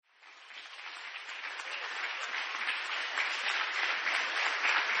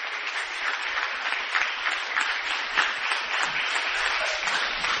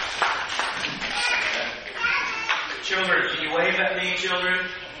Children, can you wave at me, children?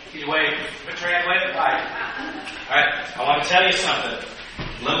 Can you wave? Wave? All right, I want to tell you something.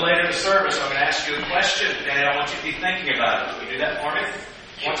 A little later in the service, I'm going to ask you a question, and I want you to be thinking about it. Can you do that for me?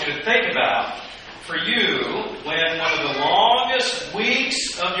 I want you to think about, for you, when one of the longest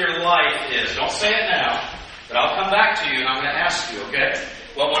weeks of your life is. Don't say it now, but I'll come back to you, and I'm going to ask you, okay?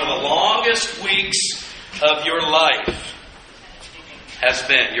 What one of the longest weeks of your life has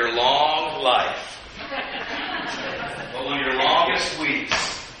been. Your long life. What one of your longest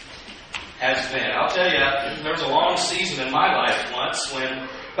weeks has been. I'll tell you, there was a long season in my life once when,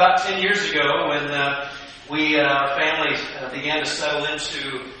 about 10 years ago, when our family began to settle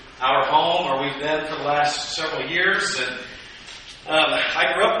into our home, where we've been for the last several years. And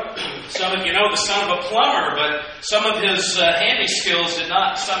I grew up, some of you know, the son of a plumber, but some of his handy skills did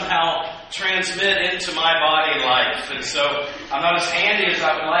not somehow transmit into my body life. And so I'm not as handy as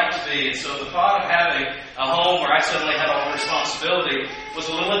I would like to be. And so the thought of having a home where I suddenly had all the responsibility was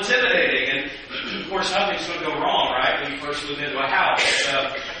a little intimidating. And of course, nothing's going to go wrong, right, when you first move into a house.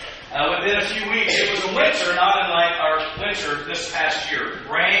 Within a few weeks, it was a winter, not unlike our winter this past year.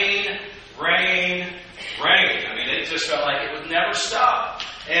 Rain. I mean, it just felt like it would never stop.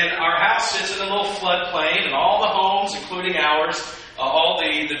 And our house sits in a little floodplain, and all the homes, including ours, all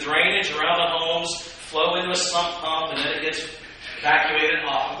the drainage around the homes flow into a sump pump, and then it gets evacuated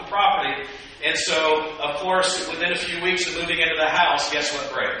off of the property. And so, of course, within a few weeks of moving into the house, guess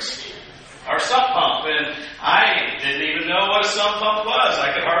what breaks? Our sump pump. And I didn't even know what a sump pump was.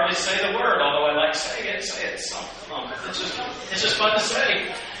 I could hardly say the word, although I like saying it. Say it, sump pump. It's just fun to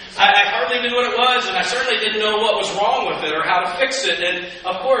say. I hardly knew what it was, and I certainly didn't know what was wrong with it or how to fix it. And,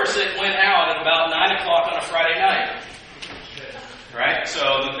 of course, it went out at about 9 o'clock on a Friday night. Right? So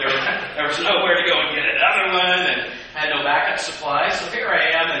there was nowhere to go and get another one, and had no backup supplies. So here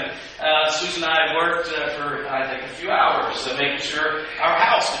I am, and Susan and I worked for, I think, a few hours making sure our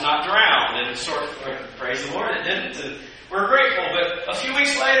house did not drown. And sort of, praise the Lord, it didn't. And we're grateful. But a few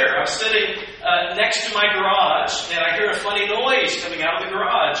weeks later, I'm sitting next to my garage, and I hear a funny noise coming out of the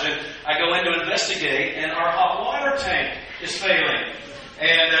garage. And I go in to investigate, and our hot water tank is failing.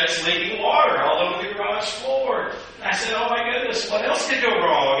 And it's leaking water all over the garage floor. And I said, oh my goodness, what else could go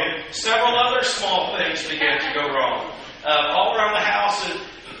wrong? And several other small things began to go wrong all around the house.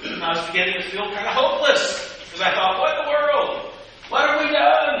 And I was beginning to feel kind of hopeless. Because I thought, what in the world? What have we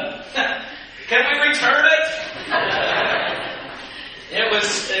done? Can we return it?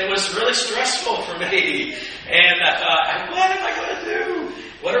 It was really stressful for me. And I thought, what am I going to do?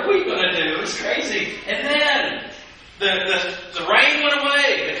 What are we going to do? It was crazy. And then the rain went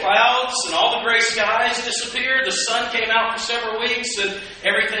away. The clouds and all the gray skies disappeared. The sun came out for several weeks, and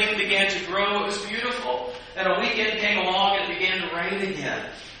everything began to grow. It was beautiful. And a weekend came along, and it began to rain again.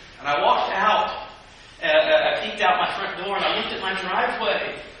 And I walked out. I peeked out my front door, and I looked at my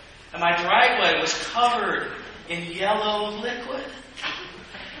driveway. And my driveway was covered in yellow liquid.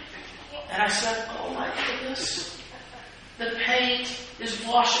 And I said, oh my goodness. The paint is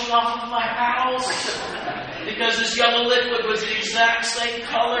washing off of my house because this yellow liquid was the exact same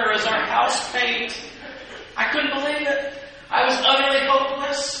color as our house paint. I couldn't believe it. I was utterly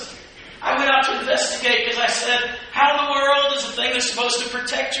hopeless. I went out to investigate because I said, how in the world is the thing that's supposed to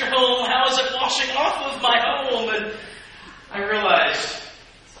protect your home? How is it washing off of my home? And I realized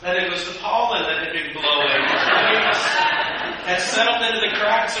that it was the pollen that had been blowing. Had settled into the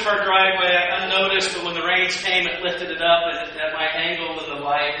cracks of our driveway unnoticed, but when the rains came, it lifted it up, and at my angle with the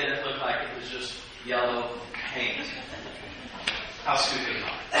light, and it looked like it was just yellow paint. How stupid am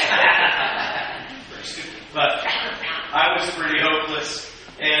I? Very stupid. But I was pretty hopeless,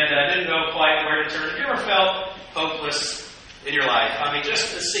 and I didn't know quite where to turn. Have you ever felt hopeless in your life? I mean,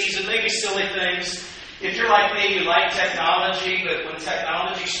 just a season, maybe silly things. If you're like me, you like technology, but when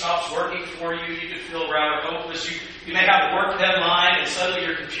technology stops working for you, you can feel rather hopeless. You may have a work deadline, and suddenly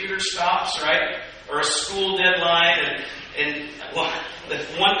your computer stops, right? Or a school deadline, and the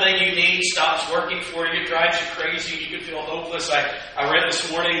one thing you need stops working for you. It drives you crazy. You can feel hopeless. I read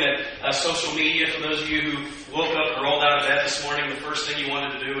this morning that social media, for those of you who woke up and rolled out of bed this morning, the first thing you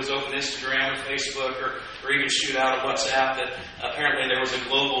wanted to do was open Instagram or Facebook or even shoot out a WhatsApp, that apparently there was a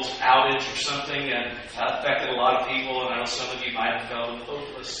global outage or something and affected a lot of people. And I know some of you might have felt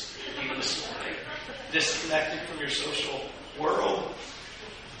hopeless even this morning, disconnected from your social world.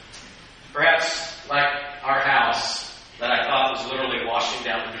 Perhaps like our house that I thought was literally washing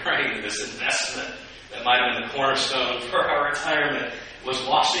down the drain, this investment that might have been the cornerstone for our retirement was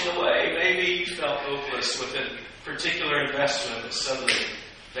washing away. Maybe you felt hopeless with a particular investment that suddenly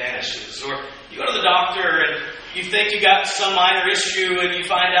vanishes. Or you go to the doctor and you think you got some minor issue and you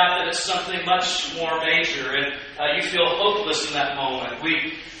find out that it's something much more major, and you feel hopeless in that moment.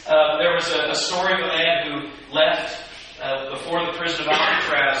 There was a story of a man who left before the prison of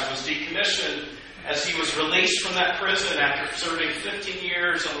Alcatraz was decommissioned as he was released from that prison after serving 15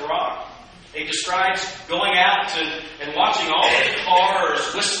 years on the rock. He describes going out and watching all the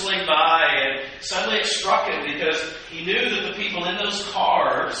cars whistling by, and suddenly it struck him because he knew that the people in those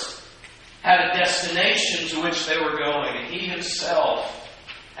cars had a destination to which they were going, and he himself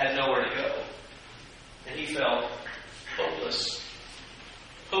had nowhere to go. And he felt hopeless.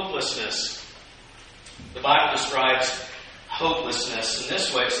 Hopelessness. The Bible describes hopelessness in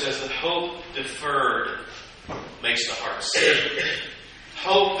this way. It says that hope deferred makes the heart sick.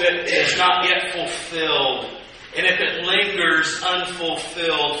 Hope that is not yet fulfilled, and if it lingers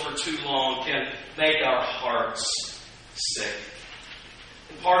unfulfilled for too long, can make our hearts sick.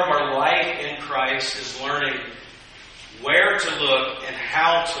 And part of our life in Christ is learning where to look and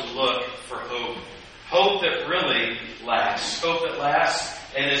how to look for hope. Hope that really lasts. Hope that lasts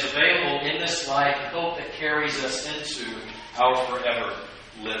and is available in this life. Hope that carries us into our forever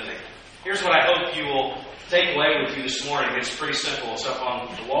living. Here's what I hope you will take away with you this morning. It's pretty simple. It's up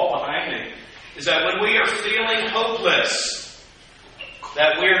on the wall behind me. Is that when we are feeling hopeless,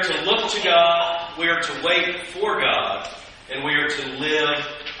 that we are to look to God, we are to wait for God, and we are to live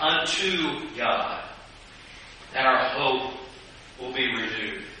unto God. And our hope will be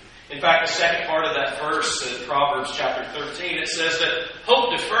renewed. In fact, the second part of that verse in Proverbs chapter 13, it says that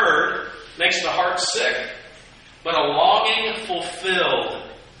hope deferred makes the heart sick, but a longing fulfilled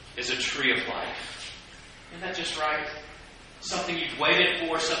is a tree of life. Isn't that just right? Something you've waited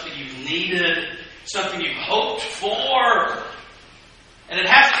for, something you've needed, something you've hoped for. And it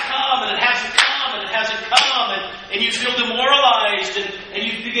hasn't come, and it hasn't come, and it hasn't come, and you feel demoralized, and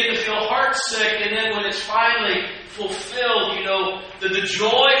you begin to feel heartsick, and then when it's finally fulfilled, you know, the joy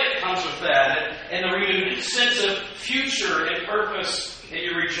that comes with that, and the renewed sense of future and purpose, and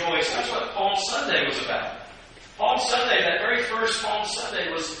you rejoice. That's what Palm Sunday was about. Palm Sunday, that very first Palm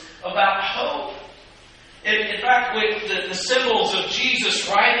Sunday, was about hope. In fact, with the symbols of Jesus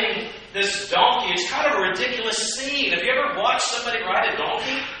riding this donkey, it's kind of a ridiculous scene. Have you ever watched somebody ride a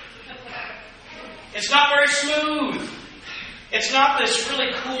donkey? It's not very smooth. It's not this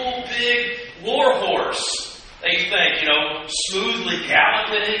really cool, big war horse that you think, smoothly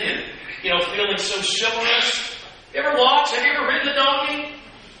galloping and, feeling so chivalrous. You ever watched? Have you ever ridden a donkey?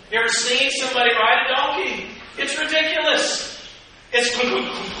 You ever seen somebody ride a donkey? It's ridiculous.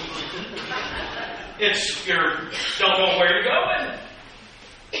 You don't know where you're going.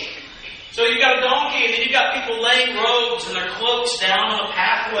 So you've got a donkey, and then you've got people laying robes and their cloaks down on a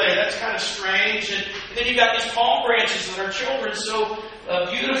pathway. That's kind of strange. And then you've got these palm branches that our children so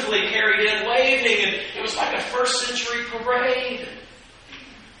beautifully carried in, waving. And it was like a first century parade.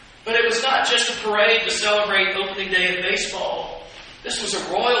 But it was not just a parade to celebrate opening day of baseball. This was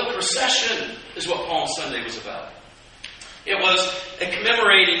a royal procession, is what Palm Sunday was about. It was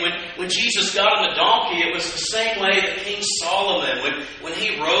commemorating when Jesus got on the donkey. It was the same way that King Solomon, when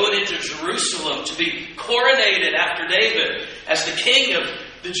he rode into Jerusalem to be coronated after David as the king of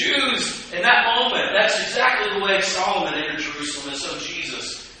the Jews in that moment. That's exactly the way Solomon entered Jerusalem, and so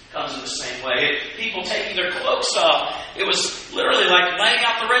Jesus comes in the same way. People taking their cloaks off. It was literally like laying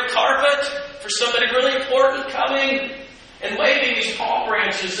out the red carpet for somebody really important coming and waving these palm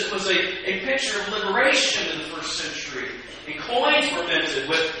branches. It was a picture of liberation in the first century. And coins were minted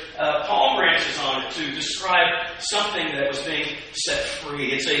with palm branches on it to describe something that was being set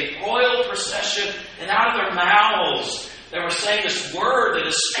free. It's a royal procession, and out of their mouths they were saying this word that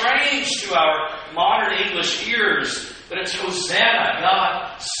is strange to our modern English ears, but it's Hosanna.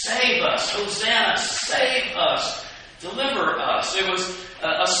 God, save us. Hosanna, save us. Deliver us. It was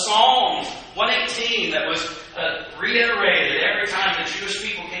a Psalm 118 that was reiterated every time the Jewish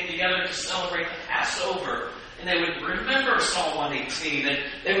people came together to celebrate the Passover. And they would remember Psalm 118, and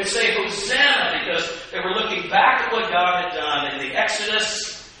they would say Hosanna because they were looking back at what God had done in the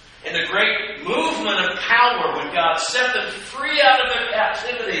Exodus, in the great movement of power when God set them free out of their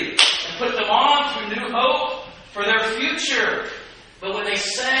captivity and put them on through new hope for their future. But when they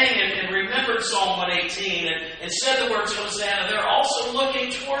sang and remembered Psalm 118 and said the words Hosanna, they're also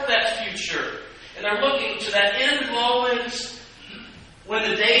looking toward that future. And they're looking to that end moment when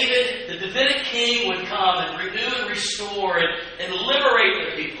the Davidic king would come and renew and restore and liberate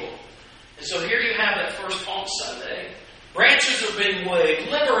the people. And so here you have that first Palm Sunday. Branches are being waved.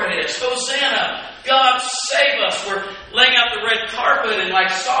 Liberate us. Hosanna. God save us. We're laying out the red carpet, and like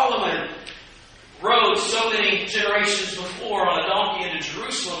Solomon, rode so many generations before on a donkey into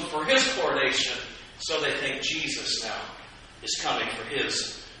Jerusalem for his coronation. So they think Jesus now is coming for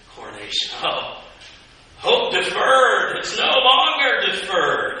his coronation. Oh, hope deferred. It's no longer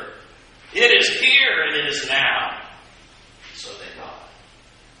deferred. It is here and it is now. So they thought.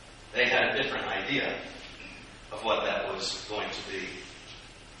 They had a different idea of what that was going to be.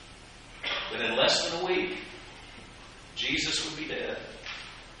 But in less than a week, Jesus would be dead.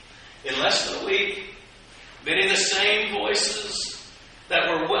 In less than a week, many of the same voices that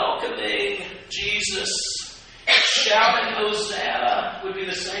were welcoming Jesus, shouting Hosanna, would be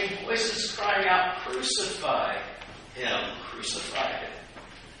the same voices crying out, crucify him, crucify him,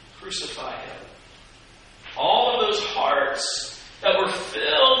 crucify him. All of those hearts that were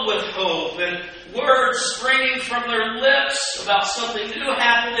filled with hope and words springing from their lips about something new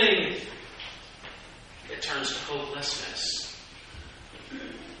happening, it turns to hopelessness.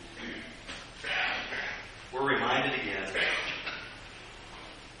 We're reminded again,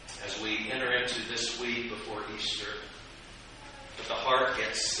 as we enter into this week before Easter, that the heart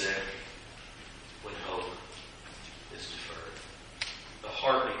gets sick when hope is deferred. The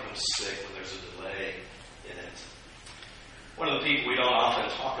heart becomes sick when there's a delay in it. One of the people we don't often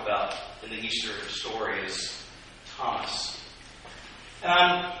talk about in the Easter story is Thomas. And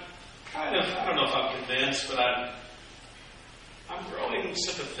I don't know if I'm convinced, but I'm growing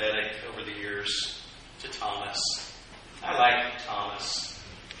sympathetic over the years to Thomas. I like Thomas.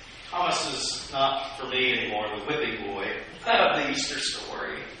 Thomas is not, for me anymore, the whipping boy of the Easter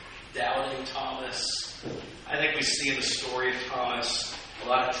story. Doubting Thomas. I think we see in the story of Thomas a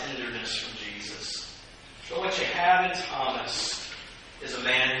lot of tenderness from Jesus. So what you have in Thomas is a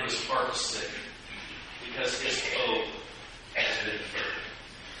man who is heartsick because his hope has been deferred.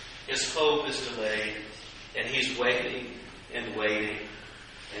 His hope is delayed, and he's waiting and waiting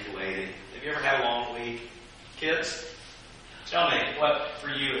and waiting. Have you ever had a long week? Kids, tell me, what for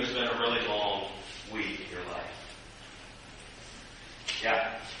you has been a really long week in your life?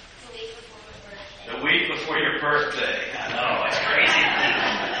 Yeah? The week before your birthday. I know, it's crazy.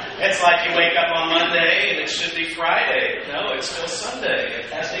 It's like you wake up on Monday and it should be Friday. No, it's still Sunday. It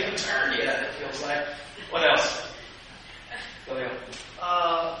hasn't even turned yet, it feels like. What else? Go ahead.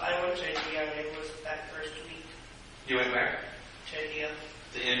 I went to India and it was that first week. You went where? To India.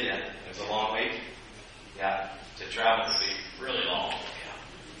 To India. It was a long week? Yeah. To travel would be really long.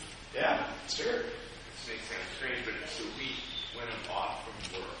 Yeah, sure. It makes sense strange, but it's a week when I'm off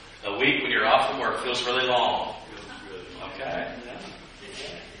from work. A week when you're off from work feels really long. Feels really long. Okay. Yeah.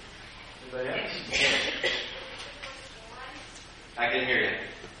 Anybody else? I can hear you.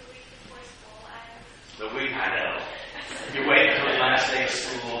 The week, I know. You wait until the last day of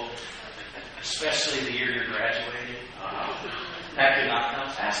school, especially the year you're graduating. That could not come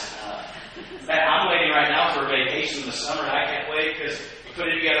fast enough. In fact, I'm waiting right now for a vacation in the summer, and I can't wait because we put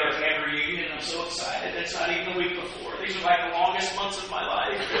it together a family reunion, and I'm so excited. It's not even the week before. These are like the longest months of my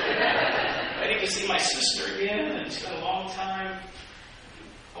life. Waiting to see my sister again, and it's been a long time.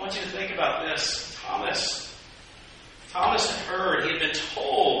 I want you to think about this. Thomas had heard, he had been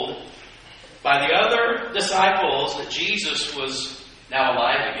told by the other disciples that Jesus was now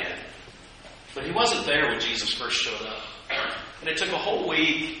alive again. But he wasn't there when Jesus first showed up. And it took a whole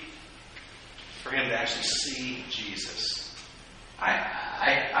week for him to actually see Jesus. I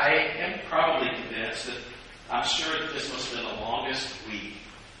am probably convinced that I'm sure that this must have been the longest week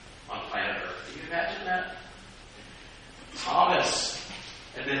on planet Earth. Can you imagine that? Thomas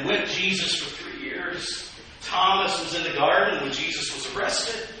had been with Jesus for 3 years. Thomas was in the garden when Jesus was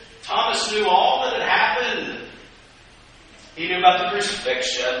arrested. Thomas knew all that had happened. He knew about the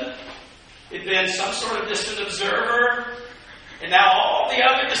crucifixion. He'd been some sort of distant observer. And now all the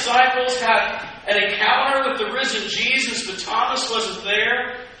other disciples had an encounter with the risen Jesus, but Thomas wasn't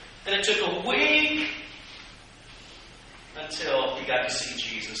there. And it took a week until he got to see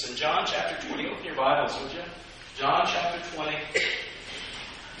Jesus. In John chapter 20, open your Bibles, would you? John chapter 20.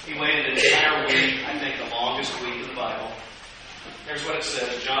 He waited an entire week, I think the longest week in the Bible. Here's what it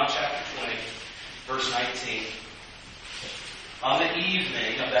says, John chapter 20, verse 19. On the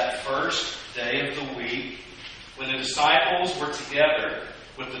evening of that first day of the week, when the disciples were together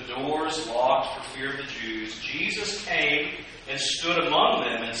with the doors locked for fear of the Jews, Jesus came and stood among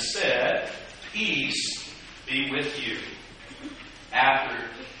them and said, "Peace be with you." After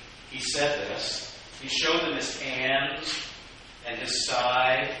he said this, he showed them his hands and his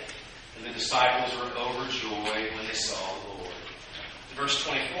side, and the disciples were overjoyed when they saw the Lord. In verse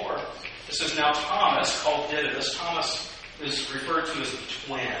 24, it says, "Now Thomas, called Didymus," Thomas is referred to as the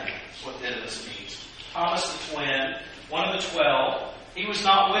twin. That's what Didymus means. Thomas the twin, one of the 12, He was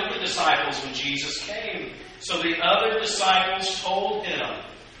not with the disciples when Jesus came. So the other disciples told him,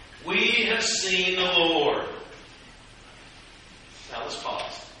 "We have seen the Lord." Now let's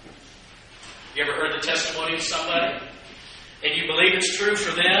pause. You ever heard the testimony of somebody? And you believe it's true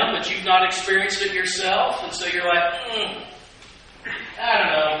for them, but you've not experienced it yourself? And so you're like, I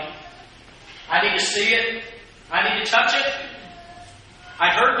don't know. I need to see it. I need to touch it.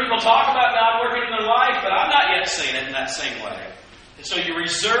 I've heard people talk about God working in their life, but I've not yet seen it in that same way. And so you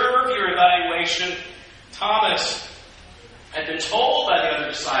reserve your evaluation. Thomas had been told by the other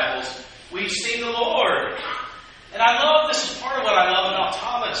disciples, "We've seen the Lord." And I love, this is part of what I love about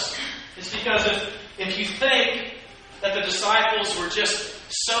Thomas, is because if you think that the disciples were just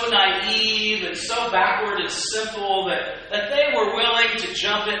so naive and so backward and simple that they were willing to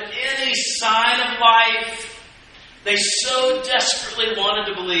jump at any sign of life, they so desperately wanted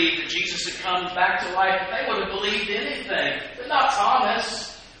to believe that Jesus had come back to life that they would have believed anything. But not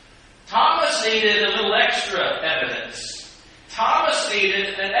Thomas. Thomas needed a little extra evidence. Thomas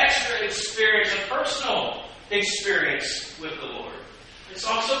needed an extra experience, a personal experience with the Lord. And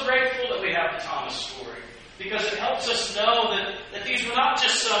so I'm so grateful that we have the Thomas story, because it helps us know that these were not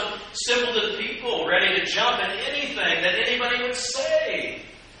just some simpleton people ready to jump at anything that anybody would say.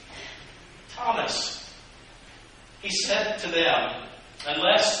 Thomas, he said to them,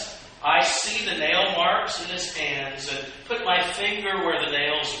 "Unless I see the nail marks in his hands and put my finger where the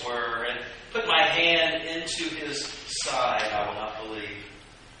nails were and put my hand into his side, I will not believe."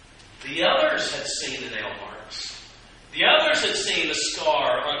 The others had seen the nail marks. The others had seen the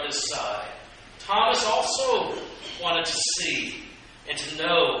scar on his side. Thomas also wanted to see and to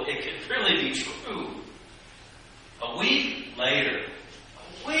know it could really be true. A week later,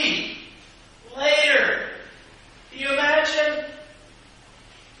 can you imagine?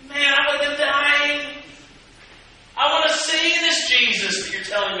 Man, I would have been dying. I want to see this Jesus that you're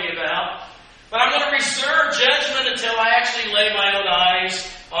telling me about. But I'm going to reserve judgment until I actually lay my own eyes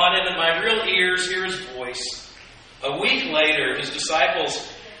on him and my real ears hear his voice. A week later, his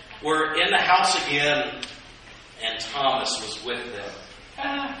disciples were in the house again, and Thomas was with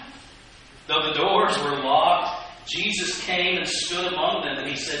them. Though the doors were locked, Jesus came and stood among them, and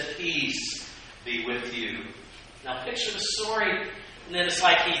he said, "Peace be with you." Now picture the story, and then it's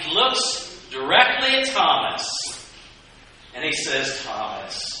like he looks directly at Thomas, and he says,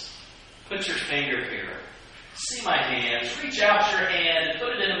 "Thomas, put your finger here. See my hands. Reach out your hand and put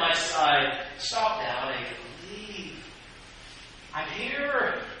it into my side. Stop doubting and believe. I'm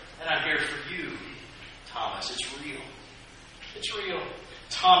here, and I'm here for you." Thomas, it's real. It's real.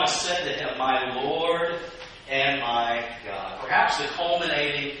 Thomas said to him, "My Lord and my God." Perhaps the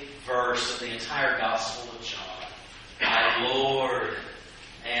culminating verse of the entire Gospel of John. My Lord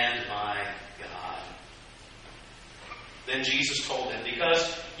and my God. Then Jesus told him,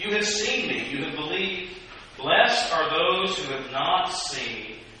 "Because you have seen me, you have believed. Blessed are those who have not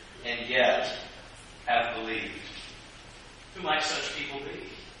seen and yet have believed." Who might such people be?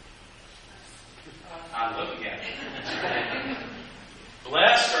 I'm looking at you.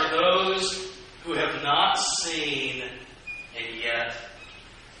 Blessed are those who have not seen and yet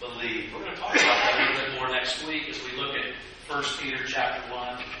believe. We're going to talk about that a little bit more next week as we look at 1 Peter chapter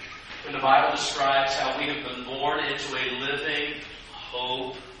 1. When the Bible describes how we have been born into a living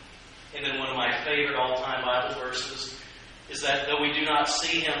hope. And then one of my favorite all-time Bible verses is that though we do not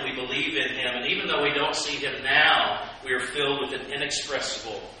see him, we believe in him. And even though we don't see him now, we are filled with an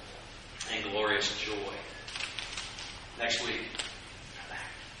inexpressible and glorious joy. Next week.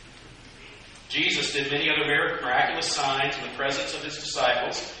 Jesus did many other miraculous signs in the presence of his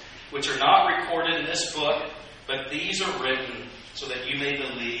disciples, which are not recorded in this book, but these are written so that you may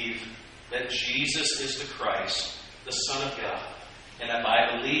believe that Jesus is the Christ, the Son of God, and that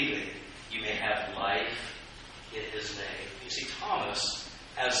by believing you may have life in his name. You see, Thomas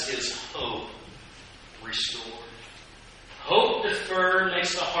has his hope restored. Hope deferred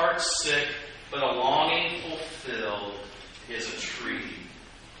makes the heart sick, but a longing fulfilled is a tree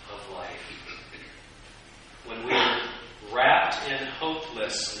of life. When we are wrapped in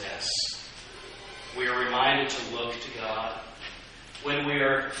hopelessness, we are reminded to look to God. When we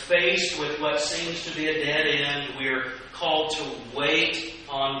are faced with what seems to be a dead end, we are called to wait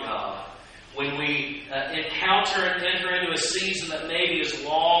on God. When we encounter and enter into a season that maybe is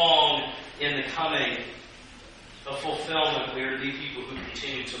long in the coming of fulfillment, we are to be people who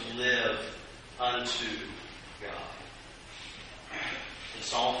continue to live unto God. In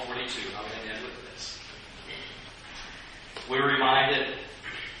Psalm 42, I'm going to end with this. We're reminded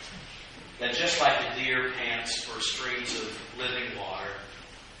that just like the deer pants for streams of living water,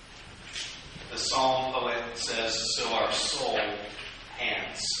 the psalm poet says, so our soul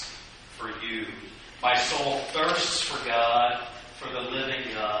pants for you. My soul thirsts for God, for the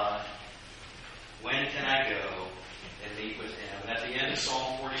living God. When can I go and meet with Him? And at the end of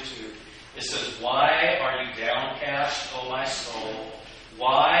Psalm 42, it says, why are you downcast, O my soul?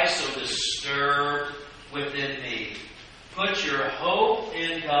 Why so disturbed within me? Put your hope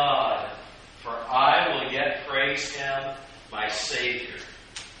in God, for I will yet praise Him, my Savior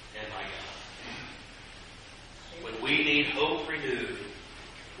and my God. When we need hope renewed,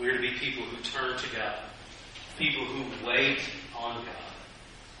 we're to be people who turn to God, people who wait on God,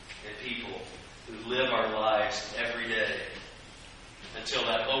 and people who live our lives every day. Until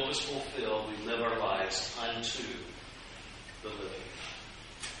that hope is fulfilled, we live our lives unto the living.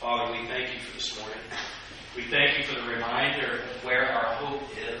 Father, we thank you for this morning. We thank you for the reminder of where our hope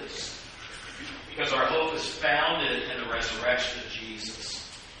is. Because our hope is founded in the resurrection of Jesus.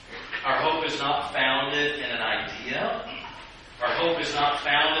 Our hope is not founded in an idea. Our hope is not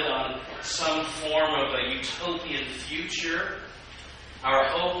founded on some form of a utopian future. Our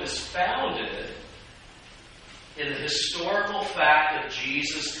hope is founded in the historical fact of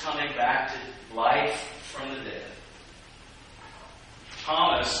Jesus coming back to life from the dead.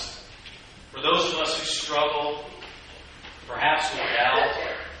 Thomas, for those of us who struggle, perhaps with doubt,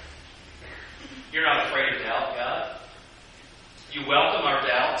 you're not afraid of doubt, God. You welcome our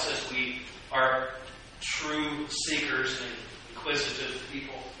doubts as we are true seekers and inquisitive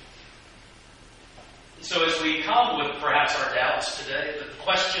people. And so as we come with perhaps our doubts today, the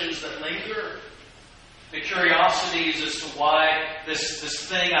questions that linger, the curiosities as to why this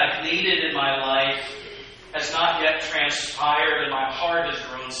thing I've needed in my life has not yet transpired, and my heart has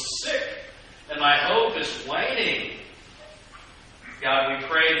grown sick, and my hope is waning. God, we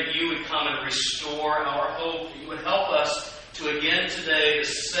pray that you would come and restore our hope, that you would help us to again today to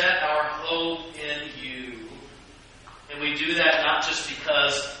set our hope in you. And we do that not just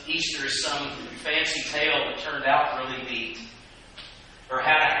because Easter is some fancy tale that turned out really neat or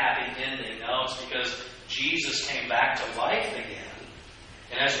had a happy ending. No, it's because Jesus came back to life again.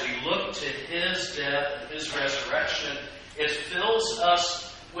 And as we look to His death and His resurrection, it fills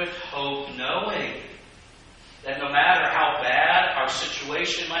us with hope, knowing that no matter how bad our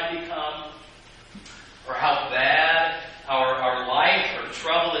situation might become, or how bad our life or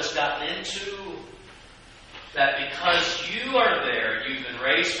trouble has gotten into, that because you are there, you've been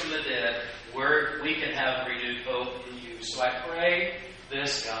raised from the dead, we can have renewed hope in you. So I pray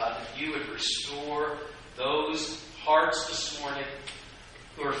this, God, that you would restore those hearts this morning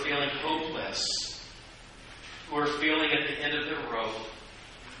who are feeling hopeless, who are feeling at the end of their rope,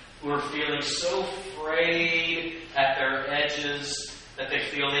 who are feeling so frayed at their edges that they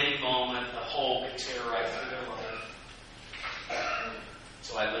feel any moment a hole could tear right through their life.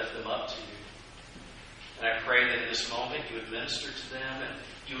 So I lift them up to you. And I pray that in this moment you would minister to them and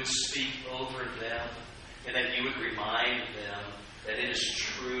you would speak over them and that you would remind them that it is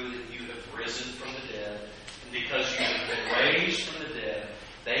true that you have risen from the dead. And because you have been raised from the dead,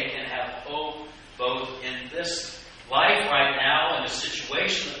 they can have hope both in this life right now and a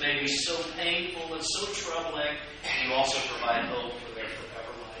situation that may be so painful and so troubling. And you also provide hope for their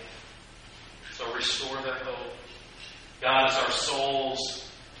forever life. So restore their hope. God, as our souls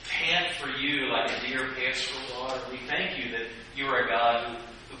pant for you like a deer pants for water, we thank you that you are a God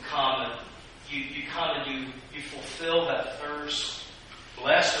who come and you come and you fulfill that thirst.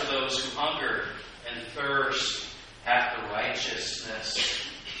 Blessed are those who hunger and thirst after righteousness,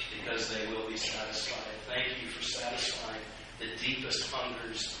 because they will be satisfied. Thank you for satisfying the deepest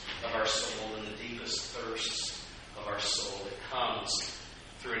hungers of our soul and the deepest thirsts of our soul. It comes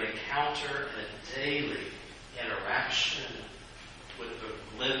through an encounter and a daily interaction with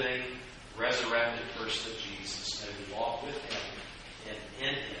the living, resurrected person of Jesus. May we walk with Him and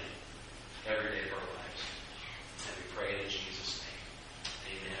in Him every day of our lives. And we pray in Jesus'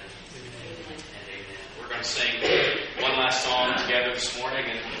 name. Amen. And amen. We're going to sing one last song together this morning.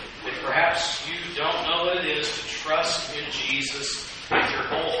 And if perhaps you don't know what it is to trust in Jesus with your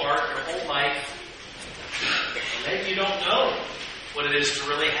whole heart, your whole life, maybe you don't know what it is to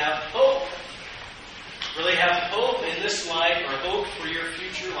really have hope. Really have hope in this life or hope for your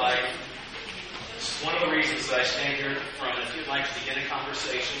future life. It's one of the reasons that I stand here in the front. If you'd like to begin a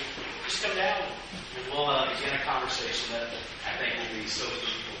conversation, just come down and we'll begin a conversation that I think will be so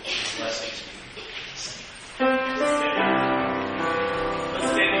fruitful and a blessing to you.